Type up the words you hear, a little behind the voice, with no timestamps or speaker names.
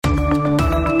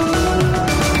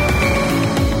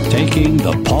Taking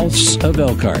the pulse of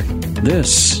Elkhart.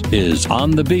 This is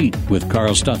On the Beat with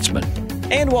Carl Stutzman.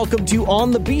 And welcome to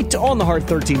On the Beat on the Heart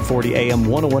 1340 AM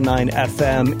 1019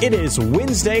 FM. It is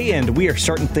Wednesday, and we are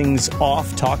starting things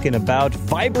off talking about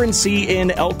vibrancy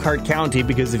in Elkhart County,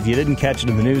 because if you didn't catch it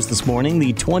in the news this morning,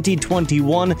 the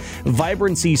 2021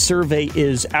 Vibrancy Survey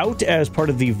is out as part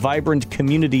of the Vibrant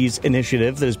Communities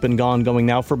Initiative that has been going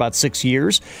now for about 6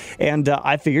 years. And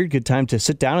I figured good time to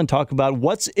sit down and talk about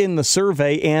what's in the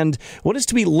survey and what is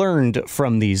to be learned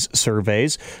from these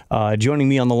surveys. Joining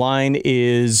me on the line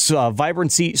is Vibrancy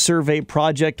Survey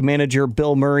Project Manager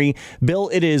Bill Murray.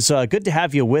 Bill, it is good to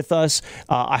have you with us.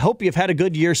 I hope you've had a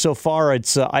good year so far.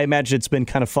 I imagine it's been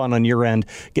kind of fun on your end,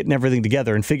 getting everything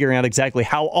together and figuring out exactly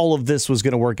how all of this was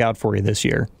going to work out for you this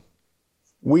year.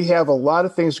 We have a lot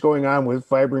of things going on with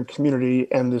Vibrant Community,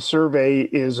 and the survey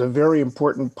is a very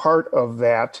important part of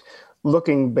that,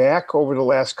 looking back over the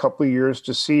last couple of years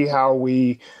to see how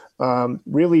we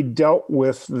really dealt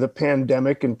with the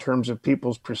pandemic in terms of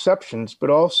people's perceptions, but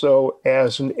also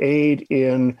as an aid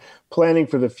in planning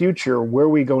for the future, where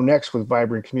we go next with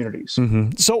vibrant communities.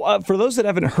 Mm-hmm. So for those that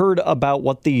haven't heard about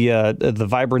what the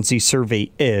Vibrancy Survey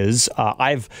is,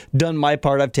 I've done my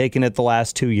part. I've taken it the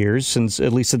last 2 years, since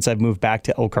I've moved back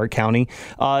to Elkhart County.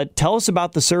 Tell us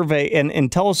about the survey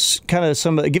and tell us give us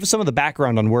some of the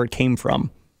background on where it came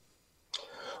from.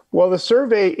 Well, the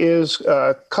survey is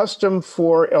custom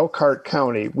for Elkhart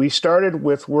County. We started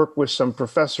with work with some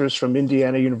professors from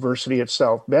Indiana University at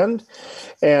South Bend,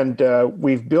 and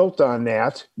we've built on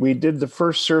that. We did the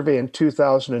first survey in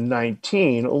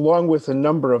 2019, along with a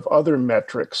number of other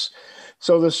metrics.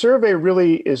 So the survey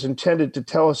really is intended to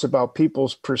tell us about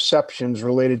people's perceptions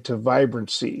related to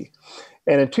vibrancy.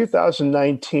 And in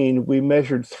 2019, we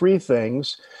measured three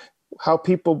things: how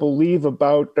people believe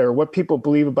about, or what people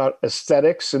believe about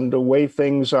aesthetics and the way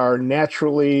things are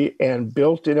naturally and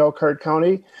built in Elkhart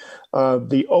County,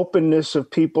 the openness of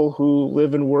people who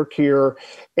live and work here,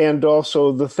 and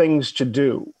also the things to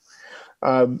do.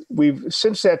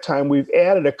 Since that time, we've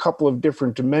added a couple of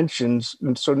different dimensions.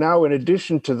 And so now, in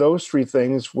addition to those three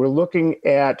things, we're looking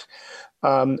at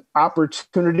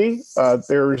opportunity.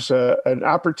 There's an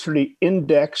opportunity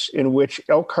index in which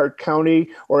Elkhart County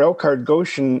or Elkhart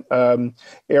Goshen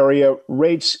area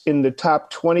rates in the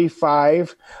top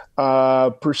 25%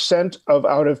 of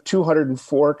out of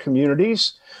 204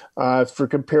 communities. For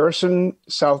comparison,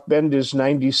 South Bend is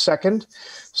 92nd.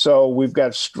 So we've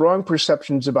got strong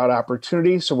perceptions about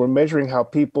opportunity. So we're measuring how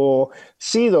people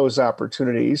see those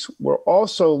opportunities. We're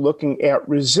also looking at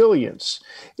resilience.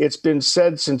 It's been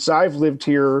said since I've lived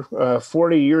here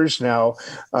 40 years now,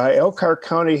 Elkhart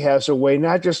County has a way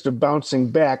not just of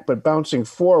bouncing back, but bouncing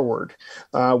forward.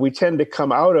 We tend to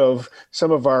come out of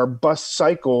some of our bust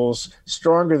cycles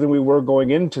stronger than we were going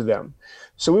into them.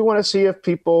 So we want to see if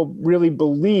people really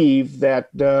believe that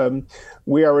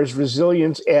we are as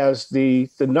resilient as the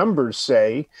numbers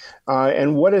say,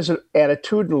 and what is it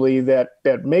attitudinally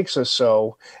that makes us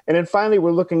so. And then finally,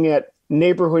 we're looking at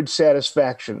neighborhood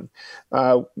satisfaction.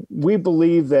 We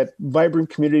believe that vibrant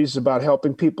communities is about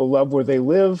helping people love where they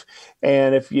live.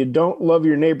 And if you don't love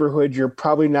your neighborhood, you're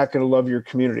probably not going to love your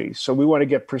community. So we want to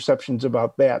get perceptions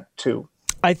about that too.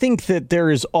 I think that there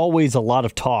is always a lot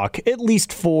of talk, at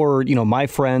least for, my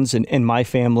friends and my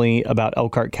family, about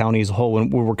Elkhart County as a whole when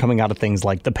we were coming out of things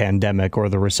like the pandemic or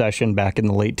the recession back in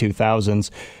the late 2000s.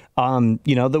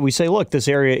 That we say, look, this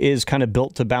area is kind of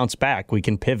built to bounce back. We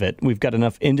can pivot. We've got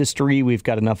enough industry. We've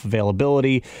got enough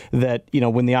availability that,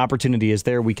 when the opportunity is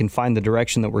there, we can find the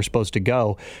direction that we're supposed to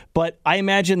go. But I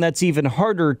imagine that's even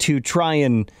harder to try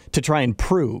and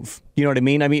prove. You know what I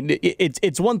mean? I mean,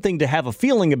 it's one thing to have a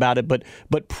feeling about it, but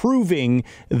proving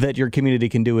that your community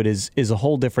can do it is a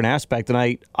whole different aspect.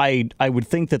 And I would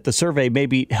think that the survey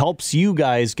maybe helps you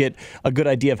guys get a good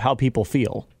idea of how people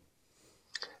feel.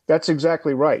 That's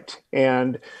exactly right.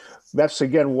 And that's,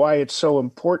 again, why it's so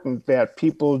important that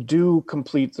people do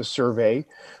complete the survey.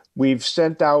 We've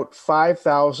sent out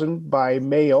 5,000 by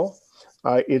mail.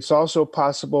 It's also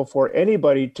possible for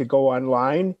anybody to go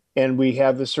online, and we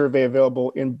have the survey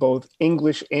available in both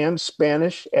English and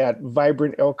Spanish at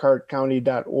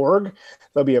vibrantelkhartcounty.org.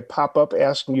 There'll be a pop-up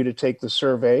asking you to take the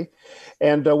survey.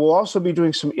 And we'll also be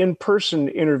doing some in-person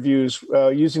interviews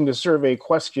using the survey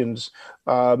questions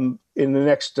in the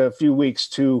next few weeks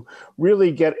to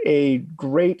really get a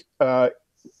great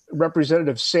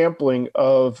representative sampling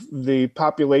of the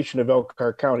population of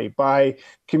Elkhart County by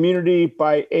community,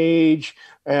 by age,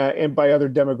 and by other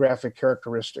demographic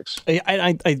characteristics.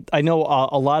 I know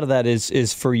a lot of that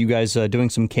is for you guys doing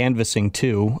some canvassing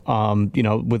too.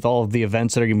 With all of the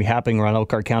events that are going to be happening around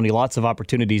Elkhart County, lots of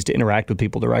opportunities to interact with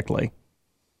people directly.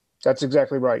 That's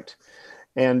exactly right.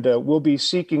 And we'll be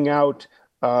seeking out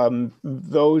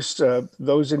those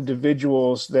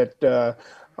individuals that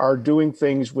are doing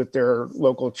things with their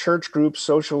local church groups,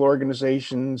 social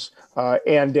organizations,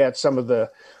 and at some of the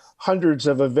hundreds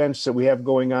of events that we have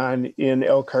going on in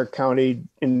Elkhart County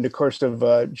in the course of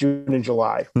June and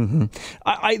July.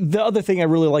 Mm-hmm. The other thing I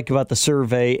really like about the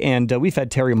survey, and we've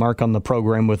had Terry Mark on the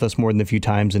program with us more than a few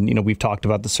times, and we've talked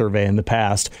about the survey in the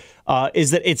past, is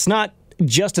that it's not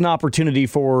just an opportunity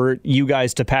for you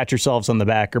guys to pat yourselves on the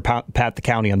back or pat the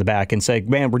county on the back and say,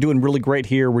 man, we're doing really great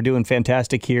here. We're doing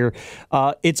fantastic here.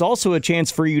 It's also a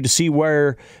chance for you to see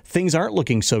where things aren't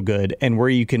looking so good and where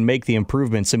you can make the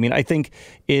improvements. I mean, I think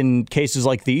in cases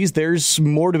like these, there's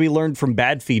more to be learned from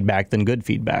bad feedback than good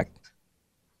feedback.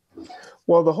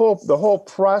 Well, the whole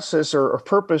process or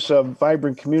purpose of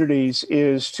Vibrant Communities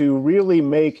is to really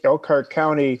make Elkhart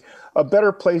County a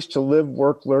better place to live,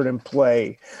 work, learn, and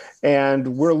play.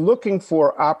 And we're looking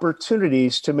for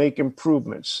opportunities to make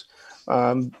improvements.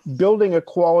 Building a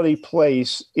quality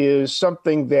place is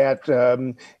something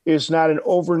that is not an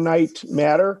overnight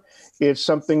matter. It's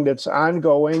something that's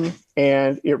ongoing,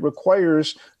 and it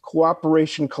requires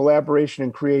cooperation, collaboration,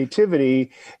 and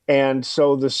creativity. And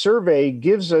so the survey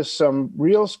gives us some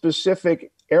real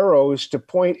specific arrows to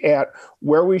point at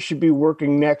where we should be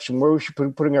working next and where we should be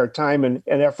putting our time and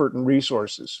effort and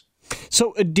resources.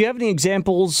 So do you have any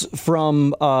examples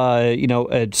from,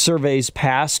 surveys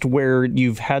past where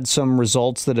you've had some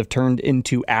results that have turned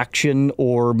into action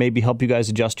or maybe help you guys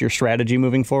adjust your strategy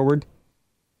moving forward?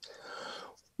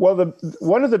 Well,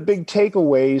 one of the big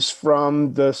takeaways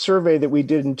from the survey that we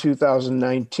did in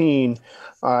 2019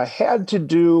 had to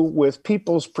do with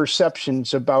people's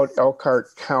perceptions about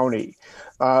Elkhart County.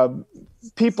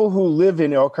 People who live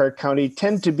in Elkhart County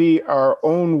tend to be our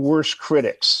own worst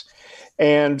critics.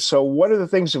 And so one of the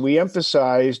things that we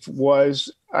emphasized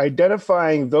was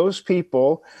identifying those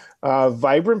people,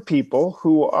 vibrant people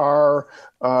who are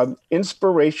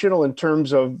inspirational in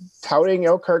terms of touting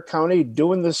Elkhart County,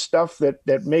 doing the stuff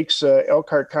that makes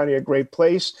Elkhart County a great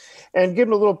place, and give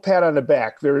them a little pat on the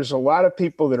back. There's a lot of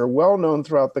people that are well known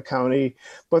throughout the county,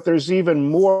 but there's even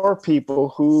more people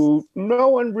who no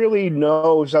one really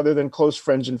knows other than close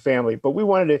friends and family. But we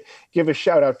wanted to give a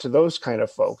shout out to those kind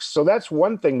of folks. So that's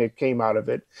one thing that came out of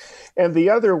it. And the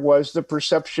other was the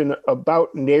perception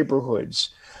about neighborhoods.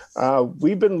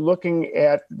 We've been looking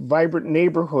at vibrant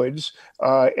neighborhoods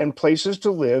and places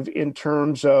to live in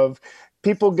terms of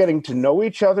people getting to know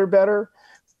each other better,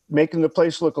 making the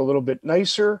place look a little bit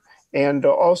nicer, and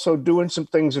also doing some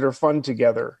things that are fun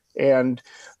together. And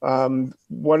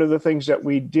one of the things that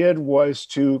we did was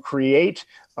to create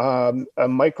a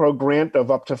micro grant of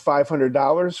up to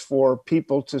 $500 for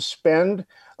people to spend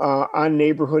on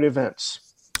neighborhood events.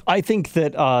 I think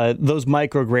that those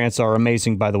micro grants are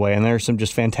amazing, by the way, and there are some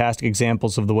just fantastic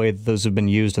examples of the way that those have been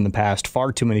used in the past.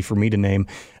 Far too many for me to name.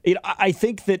 I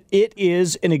think that it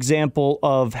is an example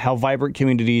of how Vibrant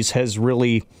Communities has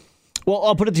really... Well,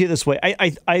 I'll put it to you this way.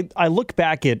 I look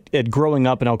back at growing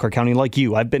up in Elkhart County like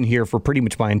you. I've been here for pretty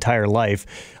much my entire life.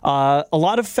 A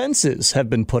lot of fences have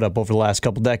been put up over the last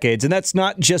couple decades, and that's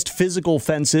not just physical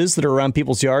fences that are around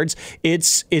people's yards.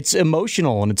 It's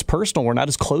emotional and it's personal. We're not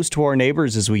as close to our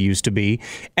neighbors as we used to be.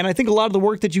 And I think a lot of the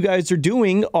work that you guys are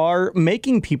doing are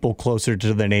making people closer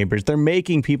to their neighbors. They're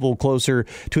making people closer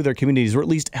to their communities, or at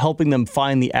least helping them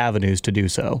find the avenues to do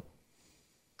so.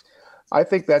 I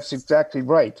think that's exactly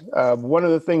right. One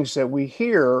of the things that we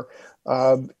hear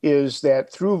is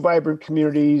that through Vibrant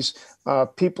Communities,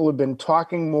 people have been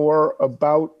talking more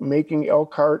about making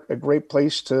Elkhart a great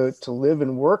place to live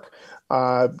and work,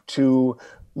 to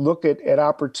look at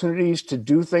opportunities to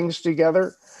do things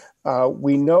together.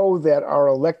 We know that our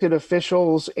elected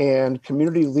officials and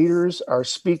community leaders are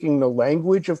speaking the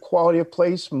language of quality of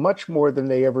place much more than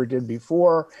they ever did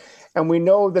before. And we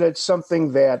know that it's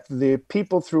something that the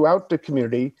people throughout the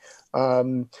community,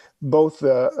 both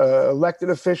elected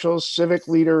officials, civic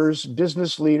leaders,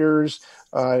 business leaders,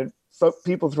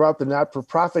 people throughout the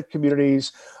not-for-profit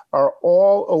communities are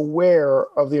all aware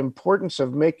of the importance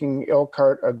of making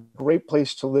Elkhart a great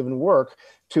place to live and work,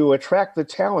 to attract the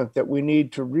talent that we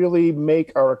need to really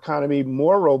make our economy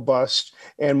more robust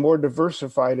and more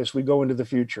diversified as we go into the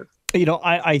future. You know,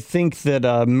 I think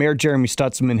that Mayor Jeremy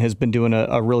Stutzman has been doing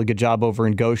a really good job over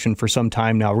in Goshen for some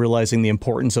time now, realizing the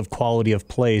importance of quality of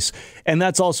place. And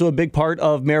that's also a big part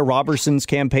of Mayor Roberson's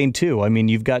campaign, too. I mean,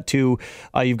 you've got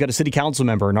a city council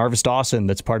member, Narvis Dawson,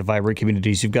 that's part of Vibrant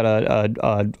Communities. You've got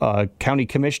a county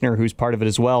commissioner who's part of it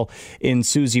as well in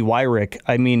Susie Wyrick.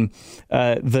 I mean,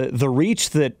 the reach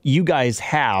that you guys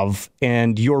have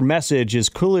and your message is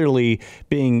clearly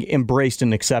being embraced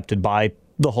and accepted by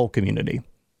the whole community.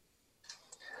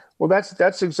 Well,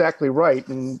 that's exactly right.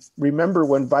 And remember,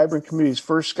 when Vibrant Communities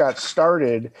first got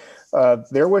started,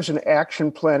 there was an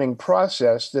action planning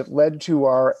process that led to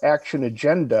our action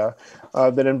agenda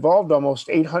that involved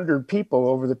almost 800 people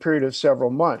over the period of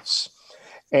several months.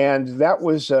 And that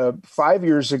was 5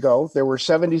 years ago. There were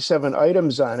 77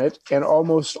 items on it, and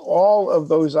almost all of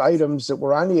those items that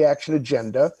were on the action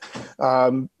agenda,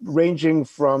 ranging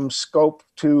from scope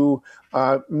to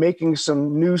making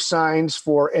some new signs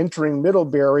for entering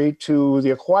Middlebury to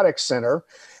the Aquatic Center,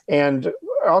 and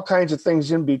all kinds of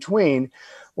things in between.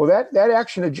 Well, that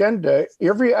action agenda,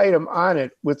 every item on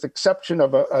it, with the exception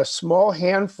of a small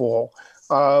handful,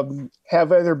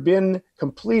 have either been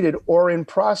completed or in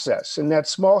process. And that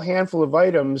small handful of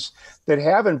items that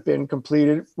haven't been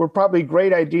completed were probably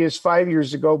great ideas 5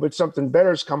 years ago, but something better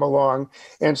has come along.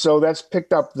 And so that's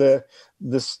picked up the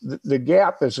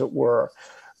gap, as it were.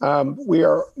 We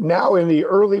are now in the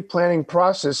early planning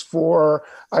process for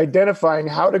identifying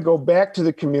how to go back to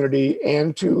the community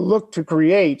and to look to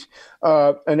create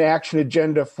an action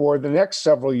agenda for the next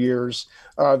several years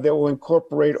that will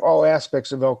incorporate all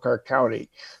aspects of Elkhart County.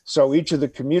 So each of the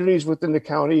communities within the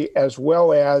county, as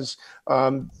well as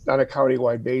on a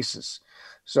countywide basis.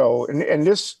 So, and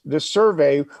this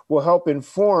survey will help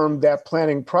inform that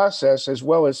planning process, as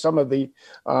well as some of the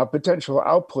potential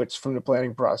outputs from the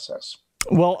planning process.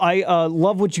 Well, I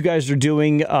love what you guys are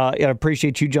doing. I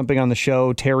appreciate you jumping on the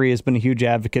show. Terry has been a huge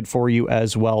advocate for you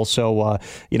as well. So,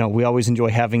 we always enjoy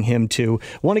having him too.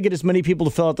 Want to get as many people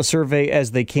to fill out the survey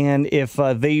as they can. If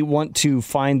they want to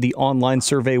find the online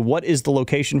survey, what is the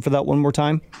location for that one more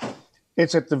time?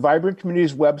 It's at the Vibrant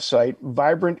Communities website,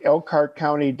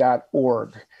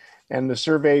 vibrantelkhartcounty.org. And the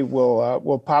survey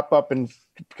will pop up and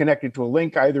connected to a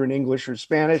link either in English or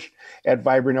Spanish at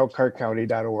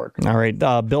vibrantelkhartcounty.org. All right.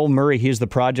 Bill Murray, he's the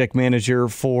project manager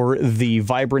for the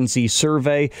Vibrancy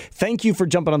Survey. Thank you for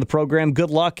jumping on the program. Good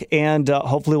luck, and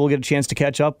hopefully we'll get a chance to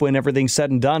catch up when everything's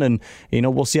said and done, and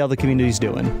we'll see how the community's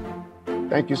doing.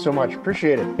 Thank you so much.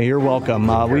 Appreciate it. You're welcome.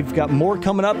 We've got more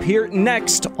coming up here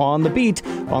next on The Beat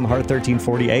on the Heart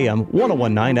 1340 AM,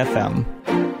 101.9 FM.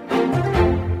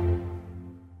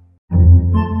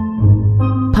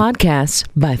 Podcasts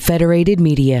by Federated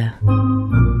Media.